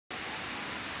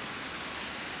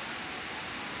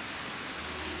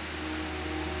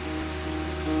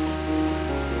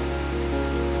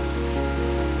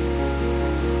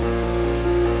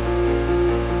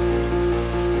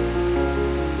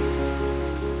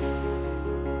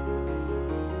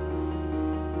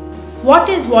What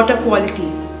is water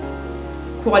quality?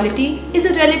 Quality is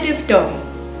a relative term.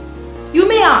 You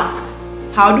may ask,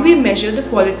 how do we measure the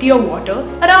quality of water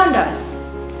around us?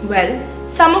 Well,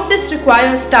 some of this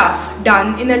requires stuff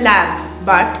done in a lab,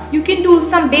 but you can do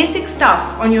some basic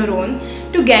stuff on your own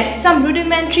to get some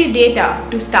rudimentary data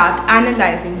to start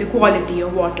analyzing the quality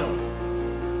of water.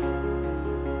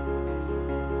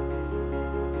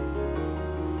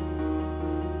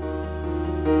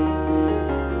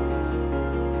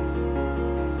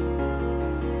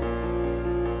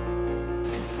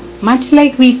 Much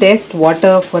like we test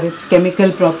water for its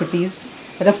chemical properties,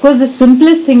 but of course the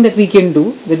simplest thing that we can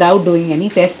do without doing any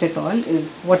test at all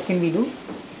is, what can we do?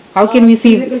 How can we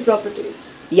see? Physical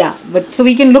properties. Yeah, but so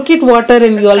we can look at water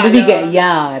and we already color, get,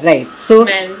 yeah, right. So,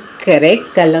 smell.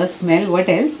 correct, color, smell, what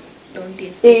else? Don't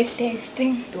taste it.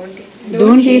 Tasting. Don't taste it.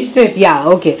 Don't taste it, yeah,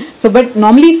 okay. So, but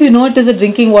normally if you know it is a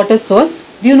drinking water source,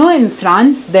 do you know in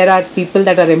France there are people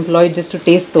that are employed just to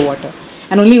taste the water?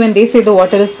 And only when they say the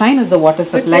water is fine is the water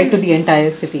supplied to the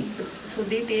entire city. So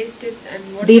they taste it, and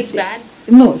what if it's bad?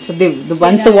 No, so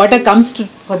once the water comes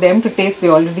for them to taste, they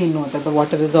already know that the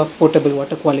water is of potable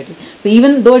water quality. So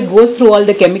even though it goes through all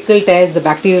the chemical tests, the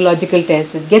bacteriological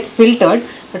tests, it gets filtered,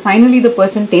 but finally the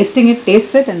person tasting it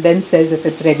tastes it and then says if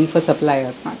it's ready for supply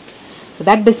or not. So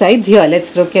that besides, here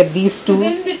let's look at these two. So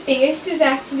then the taste is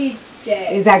actually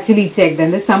checked. Is actually checked,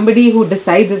 and there's somebody who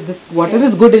decides if this water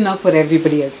is good enough for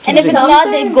everybody else. And if it's not,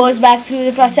 then it goes back through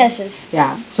the processes.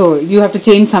 Yeah, so you have to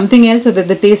change something else so that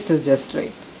the taste is just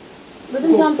right. But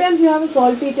then sometimes you have a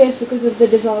salty taste because of the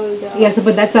dissolved. Yeah, so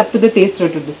but that's up to the taster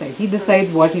to decide. He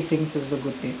decides what he thinks is the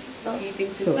good taste. He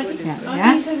thinks So, it's good.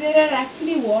 yeah. So there are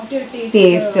actually water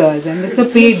Tasters, and it's a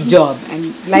paid job.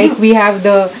 And like we have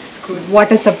the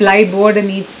water supply board in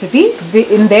each city,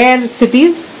 in their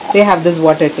cities they have this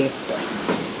water taster.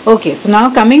 Okay, so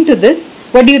now coming to this,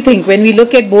 what do you think when we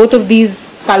look at both of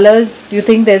these colors? Do you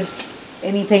think there's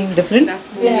anything different?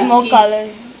 That's more There's more color.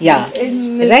 Yeah, It's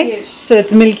right? milky-ish. So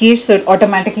it's milky-ish, so it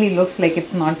automatically looks like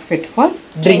it's not fit for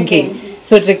drinking.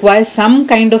 So it requires some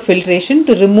kind of filtration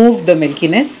to remove the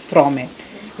milkiness from it.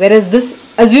 Whereas this,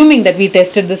 assuming that we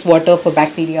tested this water for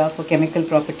bacteria, for chemical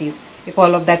properties, if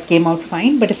all of that came out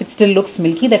fine, but if it still looks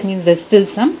milky, that means there's still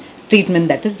some treatment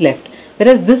that is left.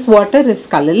 Whereas this water is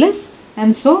colorless,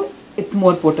 and so it's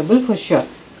more potable for sure,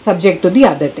 subject to the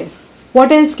other tests.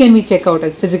 What else can we check out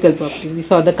as physical properties? We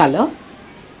saw the color.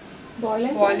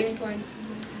 boiling point.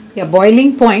 Yeah,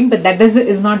 boiling point, but that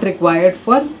is not required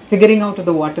for figuring out if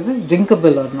the water is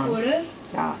drinkable or not.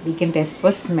 Yeah, we can test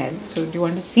for smell. So do you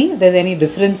want to see if there's any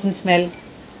difference in smell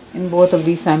in both of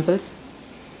these samples?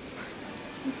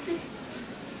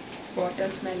 Water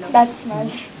smell of. That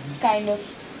smells kind of.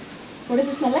 What does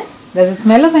it smell like? Does it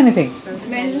smell of anything?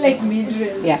 Smells like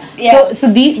minerals. Yeah. Yeah.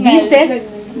 So these tests,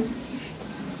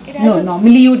 no,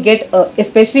 normally you would get,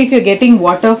 especially if you're getting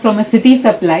water from a city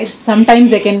supply, sometimes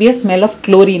there can be a smell of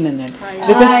chlorine in it.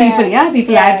 Because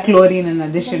people add chlorine in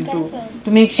addition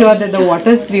to make sure that the water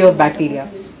is free of bacteria.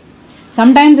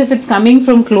 Sometimes if it's coming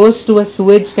from close to a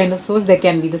sewage kind of source, there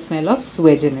can be the smell of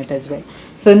sewage in it as well.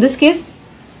 So in this case,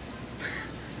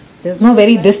 there's no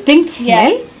very distinct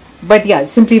smell, but yeah,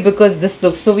 simply because this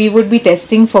looks, so we would be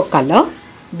testing for color,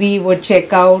 we would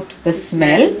check out the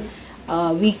smell.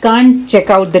 We can't check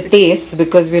out the taste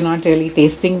because we're not really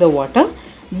tasting the water.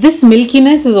 This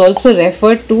milkiness is also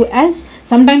referred to as,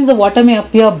 sometimes the water may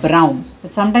appear brown,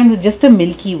 but sometimes it's just a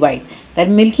milky white. That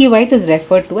milky white is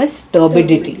referred to as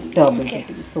turbidity. Okay.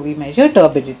 So we measure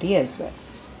turbidity as well.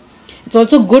 It's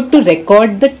also good to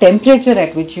record the temperature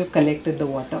at which you collected the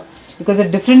water, because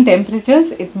at different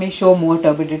temperatures it may show more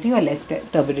turbidity or less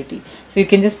turbidity. So you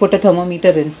can just put a thermometer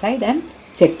inside and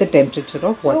check the temperature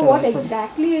of water. So what also.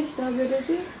 exactly is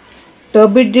turbidity?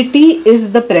 Turbidity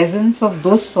is the presence of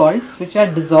those salts which are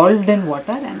dissolved in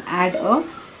water and add a,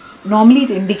 normally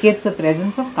it indicates the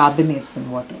presence of carbonates in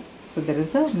water. So there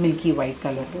is a milky white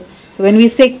color to it. So when we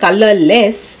say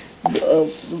colorless,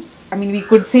 I mean we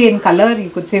could say in color you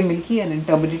could say milky, and in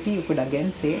turbidity you could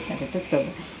again say that it is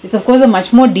turbid. It's of course a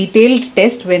much more detailed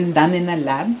test when done in a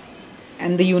lab,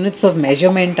 and the units of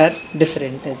measurement are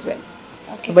different as well.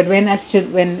 So, but when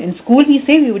in school we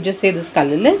say, we would just say this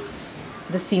colorless,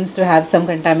 this seems to have some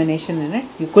contamination in it.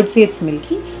 You could say it's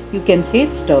milky, you can say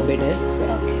it's turbid as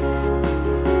well.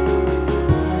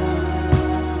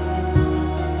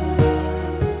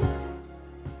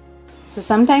 So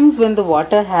sometimes when the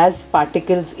water has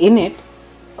particles in it,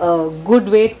 a good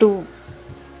way to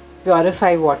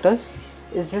purify waters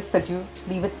is just that you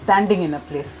leave it standing in a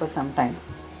place for some time.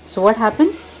 So what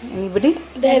happens? Anybody?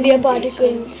 The heavier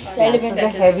particles So the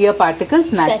heavier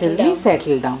particles naturally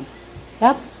settle down.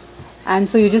 Yep. And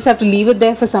so you just have to leave it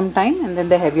there for some time and then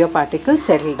the heavier particles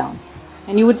settle down.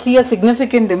 And you would see a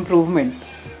significant improvement.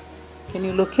 Can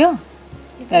you look here?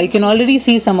 Yeah, you can already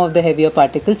see some of the heavier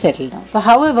particles settle down. But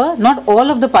however, not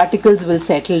all of the particles will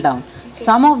settle down.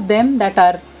 Some of them that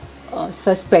are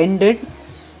suspended,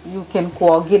 you can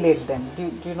coagulate them.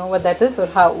 Do you know what that is, or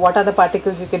what are the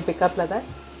particles you can pick up like that?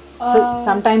 So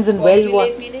sometimes in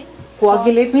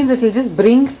coagulate means it will just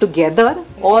bring together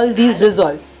all these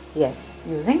dissolve. Yes,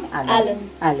 using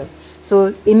alum.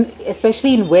 So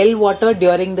especially in well water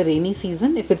during the rainy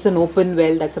season, if it's an open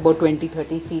well that's about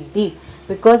 20-30 feet deep,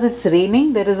 because it's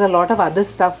raining, there is a lot of other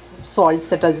stuff, salts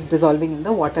that are dissolving in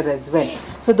the water as well.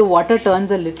 So the water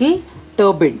turns a little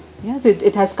turbid. Yeah, so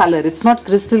it has color. It's not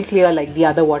crystal clear like the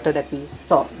other water that we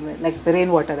saw, like the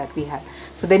rainwater that we had.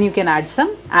 So then you can add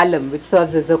some alum, which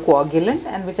serves as a coagulant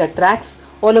and which attracts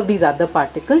all of these other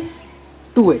particles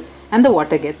to it, and the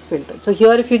water gets filtered. So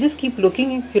here, if you just keep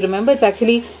looking, if you remember, it's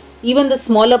actually even the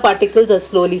smaller particles are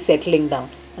slowly settling down,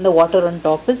 and the water on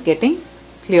top is getting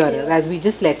clearer as we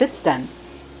just let it stand.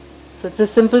 So it's a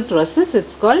simple process.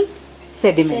 It's called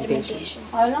sedimentation.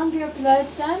 How long do you have to let it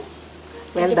stand?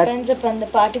 Well, it depends upon the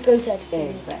particles that it's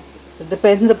in. Exactly. So it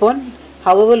depends upon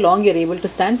however long you're able to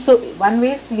stand. So one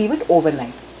way is to leave it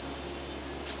overnight.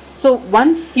 So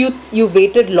once you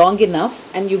waited long enough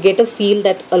and you get a feel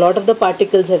that a lot of the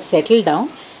particles have settled down,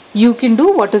 you can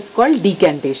do what is called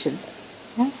decantation.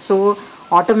 Yeah, so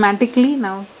automatically,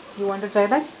 now you want to try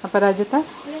that, Aparajita?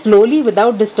 Slowly,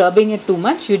 without disturbing it too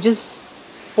much, you just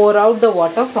pour out the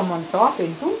water from on top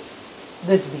into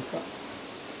this beaker.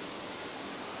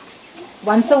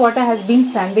 Once the water has been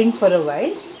standing for a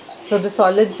while, so the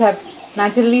solids have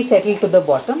naturally settled to the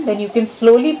bottom, then you can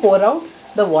slowly pour out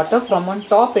the water from on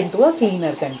top into a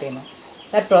cleaner container.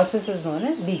 That process is known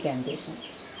as decantation.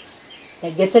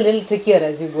 It gets a little trickier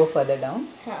as you go further down.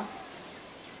 Yeah.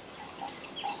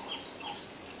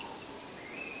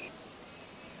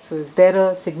 So is there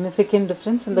a significant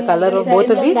difference in the color of both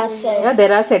of these? Yeah,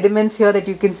 there are sediments here that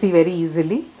you can see very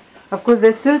easily. Of course,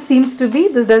 there still seems to be,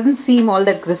 this doesn't seem all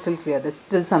that crystal clear. There's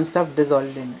still some stuff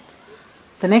dissolved in it.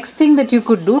 The next thing that you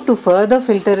could do to further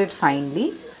filter it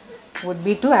finely would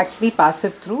be to actually pass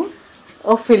it through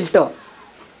a filter.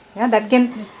 Yeah, that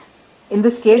can, in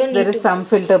this case, there is some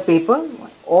filter paper,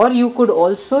 or you could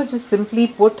also just simply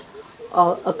put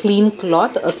a clean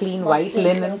cloth, a clean white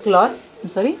linen cloth. I'm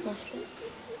sorry?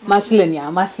 Muslin, yeah,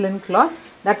 muslin cloth.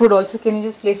 That would also, can you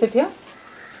just place it here?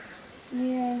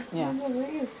 Yeah. Yeah. Yeah. You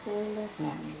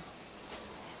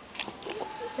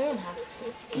don't have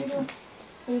to.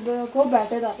 It'll go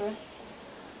better that way.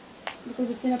 Because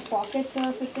it's in a pocket sort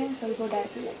of thing, so it'll go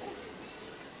directly like that.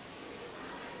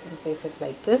 You place it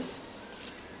like this.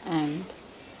 And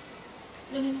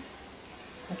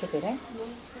okay, right?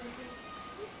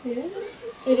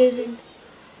 It isn't.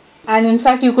 And in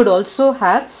fact, you could also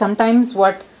have, sometimes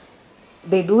what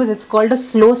they do is, it's called a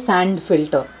slow sand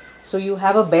filter. So you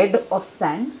have a bed of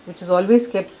sand which is always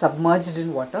kept submerged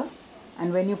in water,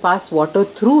 and when you pass water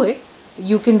through it,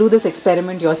 you can do this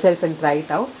experiment yourself and try it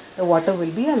out. The water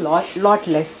will be a lot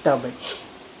less turbid.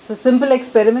 So simple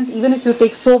experiments, even if you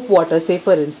take soap water, say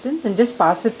for instance, and just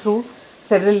pass it through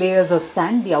several layers of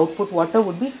sand, the output water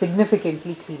would be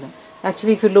significantly cleaner.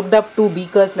 Actually, if you looked up two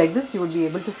beakers like this, you would be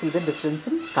able to see the difference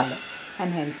in color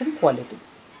and hence in quality.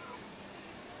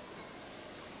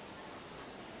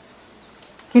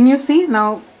 Can you see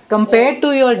now, compared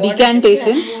to your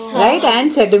decantation, right,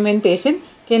 and sedimentation,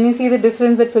 can you see the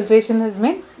difference that filtration has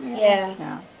made?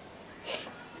 Yeah.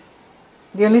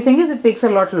 The only thing is it takes a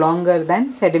lot longer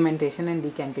than sedimentation and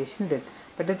decantation did.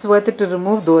 But it's worth it to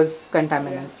remove those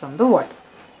contaminants from the water.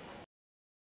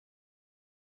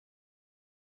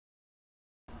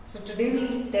 So today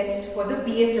we'll test for the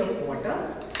pH of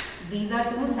water. These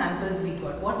are two samples we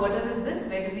got. What water is this?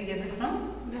 Where did we get this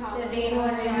from?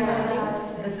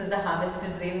 This is the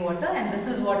harvested rainwater, and this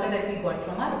is water that we got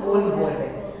from our own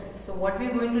borewell. So what we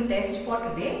are going to test for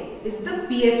today is the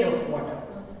pH of water.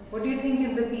 What do you think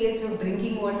is the pH of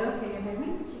drinking water? Can you tell me?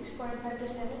 6.5 to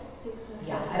 7.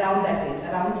 Yeah, around that range.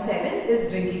 Around 7 is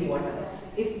drinking water.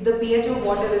 If the pH of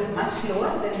water is much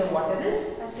lower, then the water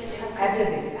is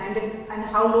acidic. And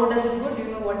how low does it go? Do you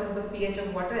know what is the pH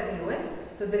of water at the lowest?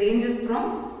 So the range is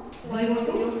from 0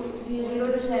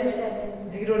 to 7.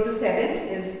 0 to 7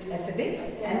 is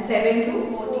acidic, and 7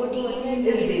 to 14 is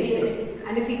basic.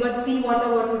 And if we got seawater,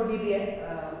 what would be the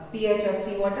pH of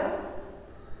seawater?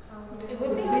 It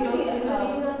would be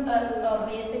on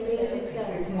basic.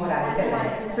 It's more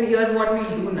alkaline. So here's what we'll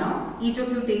do now. Each of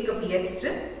you take a pH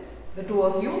strip. The two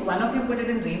of you, one of you put it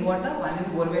in rainwater, one in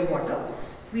borewell water.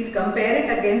 We'll compare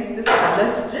it against this color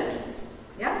strip,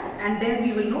 yeah, and then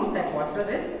we will know that water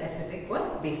is acidic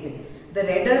or basic. The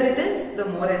redder it is, the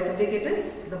more acidic it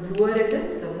is, the bluer it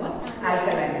is, the more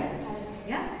alkaline it is.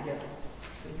 Yeah? Here.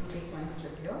 So you take one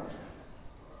strip here.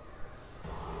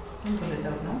 And pull it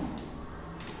out now.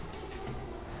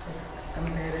 Let's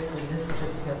compare it with this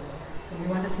strip here. Do you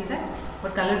want to see that?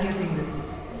 What color do you think this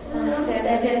is? 7.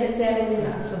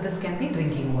 Yeah, so this can be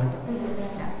drinking water.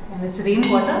 Yeah. And it's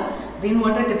rainwater.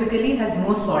 Rainwater typically has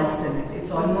no salts in it.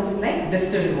 It's almost like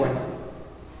distilled water.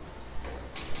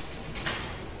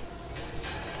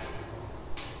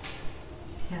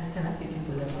 Yeah, that's enough. You can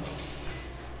pull it out.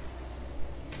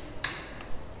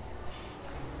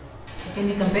 Can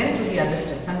we compare it with the other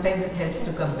stuff? Sometimes it helps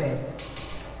to compare.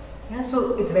 Yeah,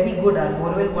 so it's very good. Our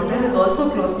borewell water is also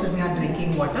close to near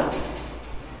drinking water.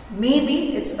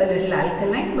 Maybe it's a little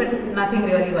alkaline, but nothing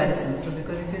really worrisome. So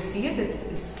because if you see it, it's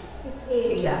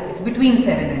 8. Yeah, it's between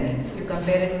 7 and 8. If you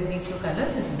compare it with these two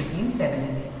colors, it's between 7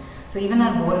 and 8. So even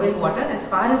our borewell water, as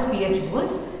far as pH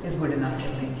goes, is good enough for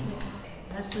drinking.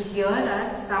 So here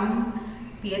are some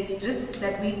pH strips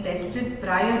that we tested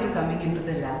prior to coming into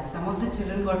the lab. Some of the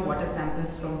children got water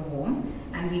samples from home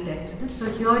and we tested it. So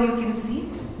here you can see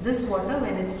this water,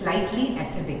 when it's slightly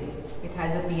acidic, it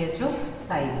has a pH of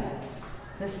 5.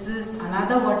 This is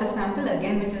another water sample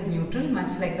again which is neutral,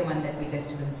 much like the one that we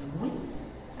tested in school.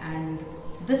 And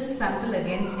this sample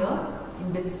again here,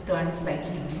 in which is turned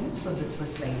slightly blue, so this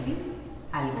was slightly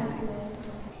alkaline.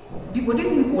 What do you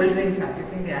think cold drinks are? Do you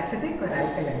think they're acidic or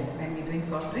alkaline when we drink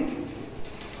soft drinks?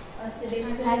 Acidic.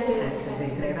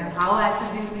 Acidic, right? And how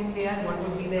acid do you think they are? What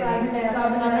would be their range?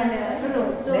 Carbonic.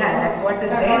 Yeah, that's what is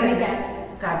there. Carbonic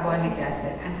acid. Carbonic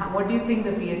acid. And what do you think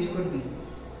the pH could be?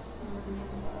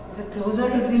 Is it closer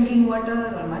to drinking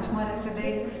water or much more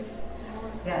acidic? 6.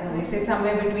 Yeah, no, they said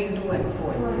somewhere between 2 and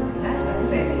 4. Yes, that's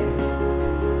very acidic.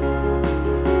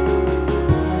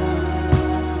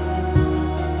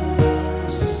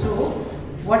 So,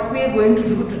 what we are going to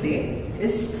do today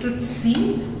is to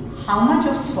see how much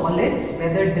of solids,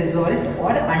 whether dissolved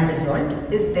or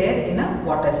undissolved, is there in a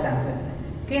water sample.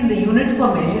 Okay, and the unit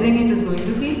for measuring it is going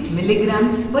to be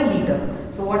milligrams per liter.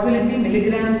 So what will it be?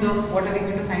 Milligrams of what are we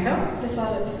going to find out? The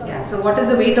solids. Yeah, so what is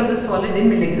the weight of the solid in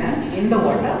milligrams in the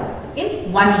water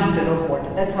in 1 liter of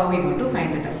water? That's how we're going to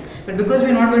find it out. But because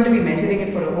we're not going to be measuring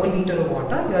it for a whole liter of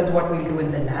water, here's what we'll do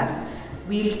in the lab.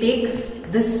 We'll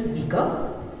take this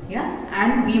beaker, yeah,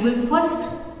 and we will first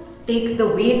take the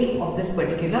weight of this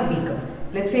particular beaker.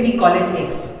 Let's say we call it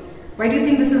X. Why do you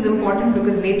think this is important?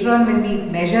 Because later on when we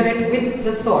measure it with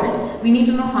the salt, we need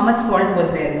to know how much salt was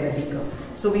there in the beaker.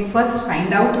 So we first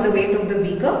find out the weight of the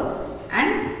beaker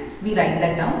and we write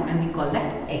that down and we call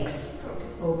that X.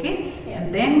 Okay?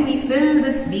 And then we fill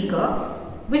this beaker.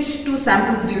 Which two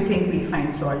samples do you think we'll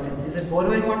find salt in? Is it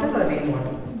borewell water or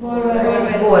rainwater?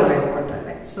 Borewell water.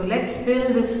 Right. So let's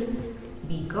fill this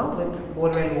beaker with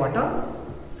borewell water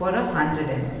for 100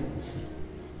 ml.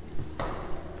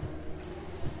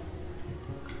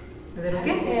 Is that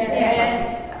okay?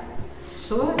 Yeah.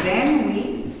 So then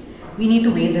we need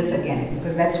to weigh this again,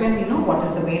 because that's when we know what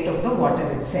is the weight of the water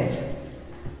itself.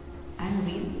 And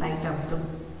we light up the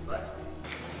bulb.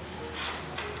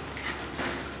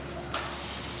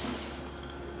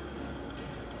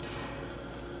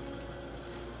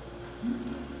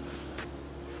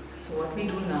 So what we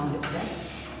do now is that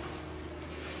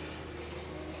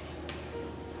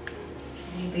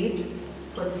we wait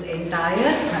for this entire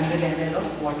 100 ml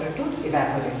of water to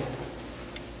evaporate.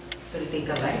 So it'll take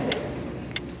a while. Let's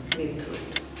wait through it.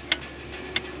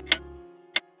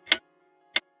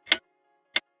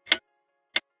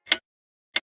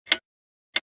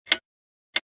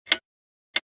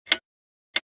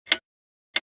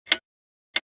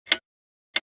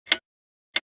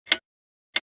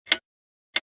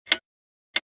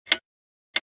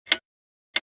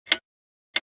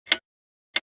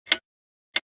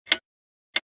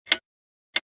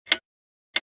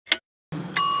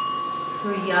 So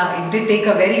yeah, it did take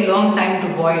a very long time to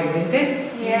boil, didn't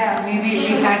it? Yeah. Maybe if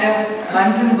we had a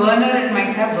Bunsen burner, it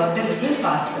might have worked a little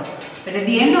faster. But at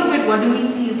the end of it, what do we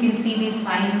see? You can see these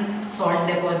fine salt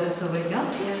deposits over here.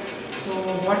 Yeah. So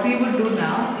what we would do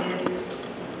now is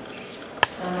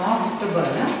turn off the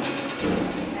burner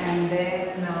and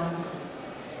then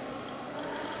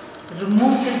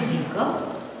remove this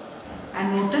beaker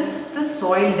and notice the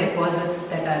soil deposits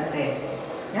that are there,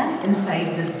 yeah,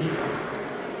 inside this beaker.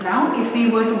 Now if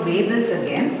we were to weigh this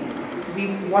again,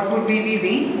 what would we be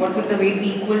weighing? What would the weight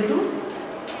be equal to?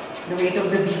 The weight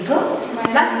of the beaker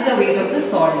plus the weight of the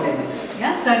salt in it.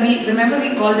 Yeah? So remember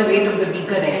we call the weight of the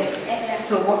beaker X.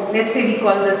 So let's say we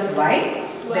call this Y.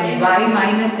 Then Y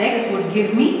minus X would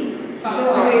give me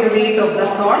the weight of the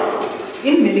salt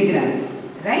in milligrams,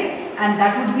 right? And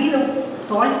that would be the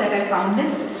salt that I found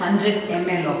in 100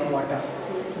 ml of water.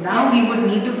 Now we would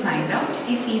need to find out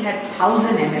if we had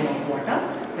 1000 ml of water.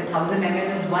 The 1000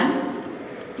 ml is 1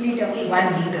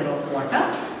 liter of water.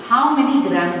 How many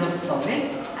grams of solid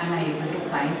am I able to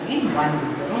find in 1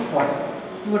 liter of water?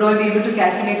 You would all be able to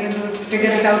calculate and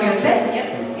figure it out yourselves?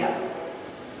 Yeah.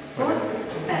 So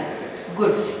that's it.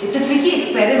 Good. It's a tricky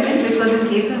experiment because in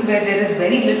cases where there is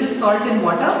very little salt in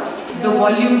water, the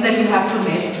volumes that you have to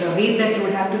measure, the weight that you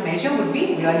would have to measure would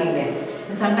be really less.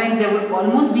 And sometimes there would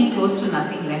almost be close to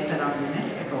nothing left around in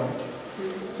it at all.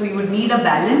 So you would need a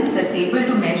balance that's able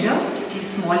to measure these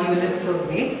small units of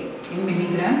weight in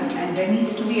milligrams, and there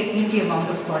needs to be at least the amount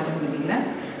of salt in milligrams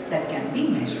that can be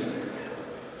measured.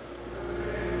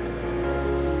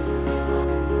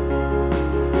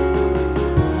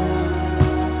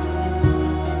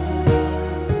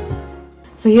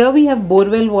 So here we have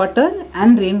borewell water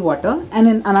and rainwater, and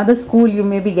in another school you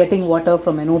may be getting water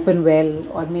from an open well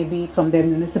or maybe from their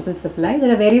municipal supply.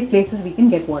 There are various places we can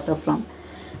get water from.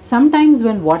 Sometimes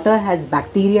when water has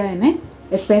bacteria in it,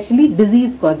 especially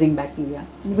disease causing bacteria.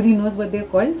 Anybody knows what they're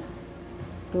called?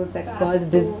 Those that cause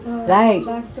disease. Right,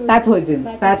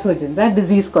 pathogens, that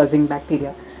disease causing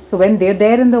bacteria. So when they're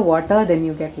there in the water, then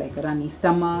you get like a runny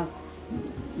stomach,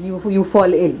 you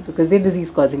fall ill because they're disease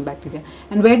causing bacteria.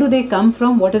 And where do they come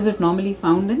from? What is it normally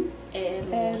found in?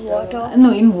 Air, water.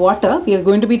 No, in water. We are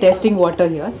going to be testing water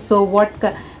here. So what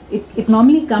it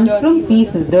normally comes from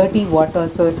feces, dirty water.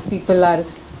 So if people are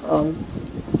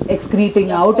excreting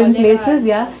out in places,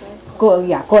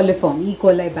 coliform, E.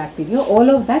 coli bacteria, all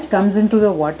of that comes into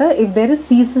the water if there is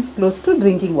feces close to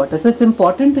drinking water. So it's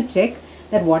important to check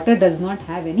that water does not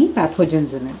have any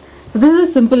pathogens in it. So this is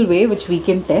a simple way which we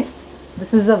can test.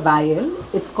 This is a vial.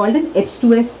 It's called an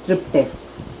H2S strip test,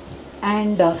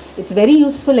 and it's very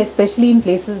useful especially in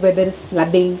places where there is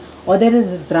flooding or there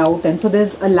is drought, and so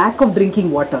there's a lack of drinking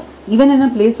water. Even in a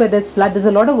place where there's flood, there's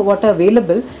a lot of water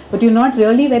available, but you're not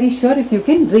really very sure if you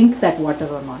can drink that water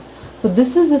or not. So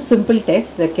this is a simple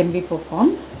test that can be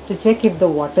performed to check if the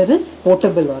water is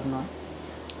potable or not.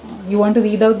 You want to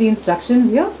read out the instructions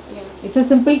here? Yeah. It's a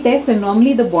simple test, and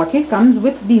normally the bottle comes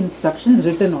with the instructions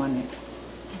written on it.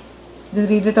 Just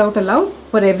read it out aloud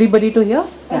for everybody to hear.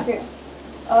 Okay.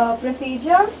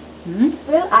 Procedure.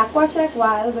 Fill aqua check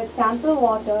vial with sample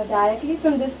water directly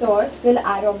from the source. Fill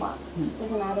arrow mark.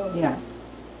 There's an arrow. Yeah.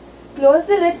 Close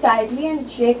the lid tightly and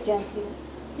shake gently.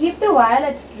 Keep the vial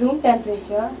at room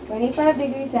temperature, 25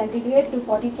 degrees centigrade to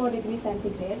 44 degrees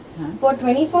centigrade, for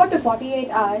 24 to 48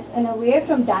 hours and away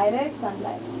from direct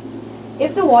sunlight.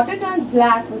 If the water turns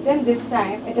black within this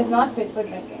time, it is not fit for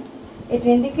drinking. It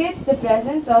indicates the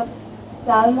presence of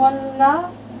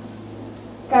Salmonella,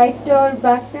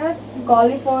 Caenorhabditis,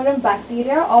 coliform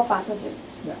bacteria or pathogens.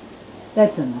 Yeah,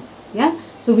 that's enough. Yeah.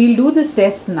 So we'll do this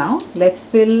test now. Let's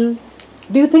fill.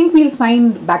 Do you think we'll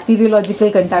find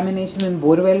bacteriological contamination in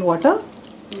borewell water?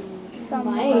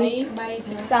 Some.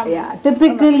 Yeah,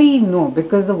 typically no,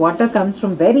 because the water comes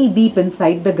from very deep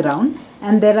inside the ground,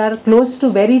 and there are close to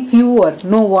very few or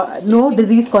no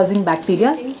disease causing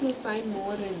bacteria. I think you'll find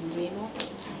more in rainwater.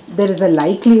 There is a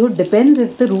likelihood, depends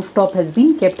if the rooftop has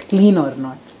been kept clean or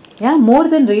not. Yeah, more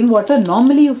than rainwater,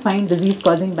 normally you find disease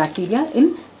causing bacteria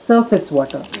in surface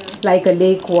water, like a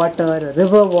lake water, a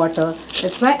river water.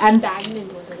 That's why, and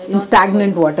Stagnant water. in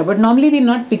stagnant water. But normally we're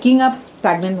not picking up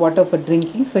stagnant water for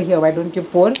drinking. So here, why don't you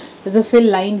pour? There's a fill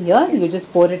line here. You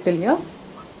just pour it till here.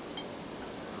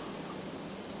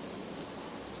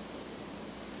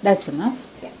 That's enough.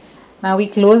 Now we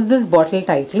close this bottle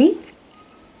tightly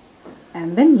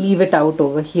and then leave it out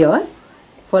over here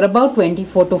for about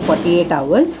 24 to 48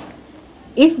 hours.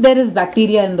 If there is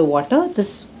bacteria in the water,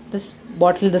 this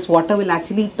water will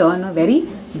actually turn a very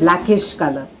blackish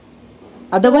color.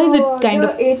 Otherwise, it kind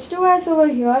of H2S over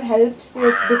here helps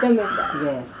it determine that.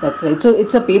 Yes, that's right. So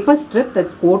it's a paper strip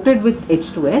that's coated with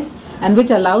H2S and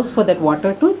which allows for that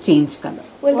water to change color.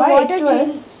 Will the water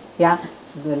change? Yeah.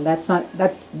 Well,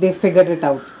 they figured it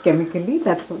out chemically.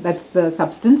 That's the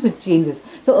substance which changes.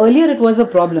 So earlier it was a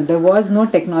problem. There was no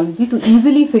technology to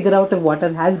easily figure out if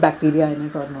water has bacteria in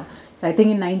it or not. So I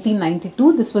think in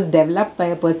 1992 this was developed by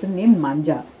a person named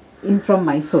Mandir from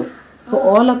Mysore. So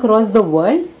all across the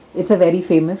world, it's a very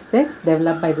famous test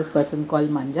developed by this person called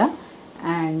Mandir,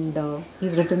 and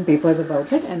he's written papers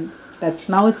about it, and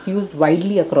now it's used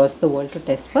widely across the world to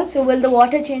test for. So will the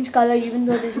water change color even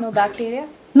though there's no bacteria?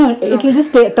 No, it will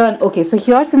just turn. Okay, so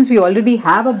here, since we already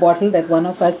have a bottle that one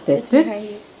of us tested,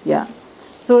 yeah,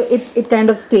 so it kind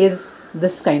of stays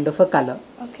this kind of a color.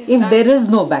 Okay. If there is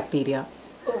no bacteria,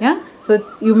 yeah, so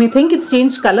you may think it's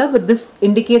changed color, but this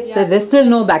indicates that there's still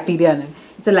no bacteria in it.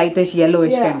 It's a lightish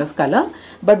yellowish kind of color.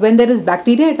 But when there is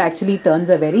bacteria, it actually turns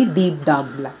a very deep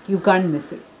dark black. You can't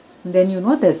miss it. And then you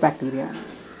know there's bacteria.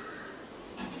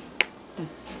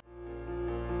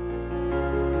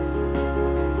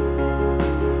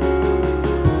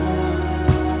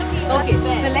 Okay,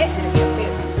 so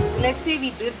let's say we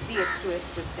did the H2S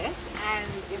strip test, and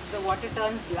if the water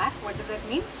turns black, what does that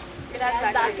mean? It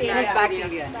has bacteria. It has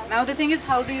bacteria. Now the thing is,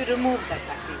 how do you remove that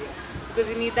bacteria? Because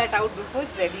you need that out before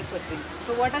it's ready for drinking.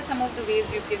 So what are some of the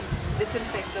ways you can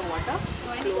disinfect the water?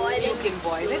 You can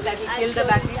boil it, that will kill the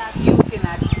bacteria. You can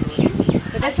add chlorine.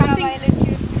 So there's something,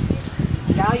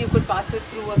 yeah, you could pass it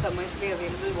through a commercially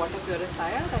available water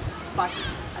purifier that passes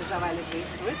ultraviolet rays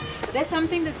through it. But there's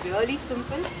something that's really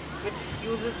simple which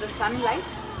uses the sunlight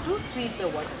to treat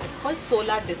the water. It's called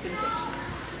solar disinfection.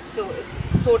 So it's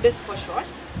SODIS for short.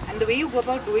 And the way you go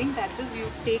about doing that is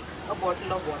you take a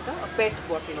bottle of water, a PET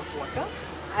bottle of water,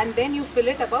 and then you fill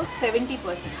it about 70%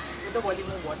 with the volume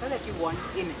of water that you want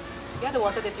in it. Yeah, the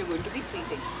water that you're going to be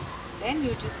treating. Then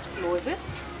you just close it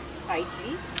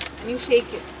tightly and you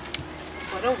shake it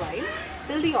for a while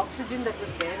till the oxygen that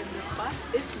was there in this part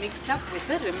is mixed up with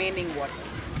the remaining water.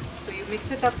 So you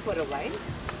mix it up for a while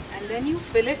and then you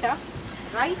fill it up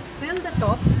right till the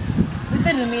top with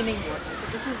the remaining water. So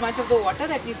this is much of the water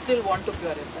that we still want to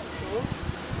purify. So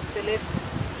fill it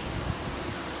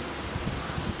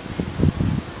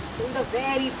till the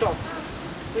very top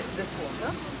with this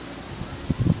water,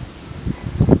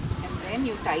 and then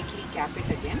you tightly cap it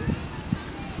again.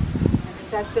 And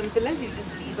it's as simple as you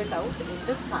just leave it out in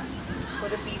the sun for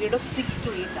a period of 6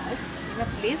 to 8 hours in a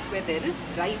place where there is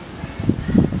bright sun.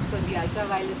 So the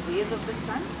ultraviolet rays of the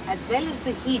sun as well as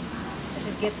the heat that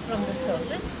it gets from the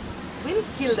surface will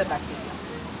kill the bacteria.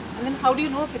 And then how do you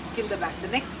know if it's killed the bacteria?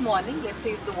 The next morning, let's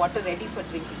say, is the water ready for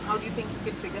drinking? How do you think you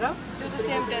can figure out? Do the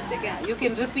same test again. You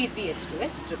can repeat the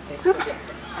H2S strip test.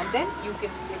 And then you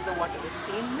can, if the water is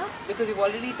clean enough, because you've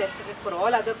already tested it for all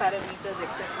other parameters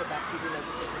except for bacterial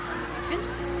contamination,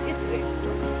 it's ready.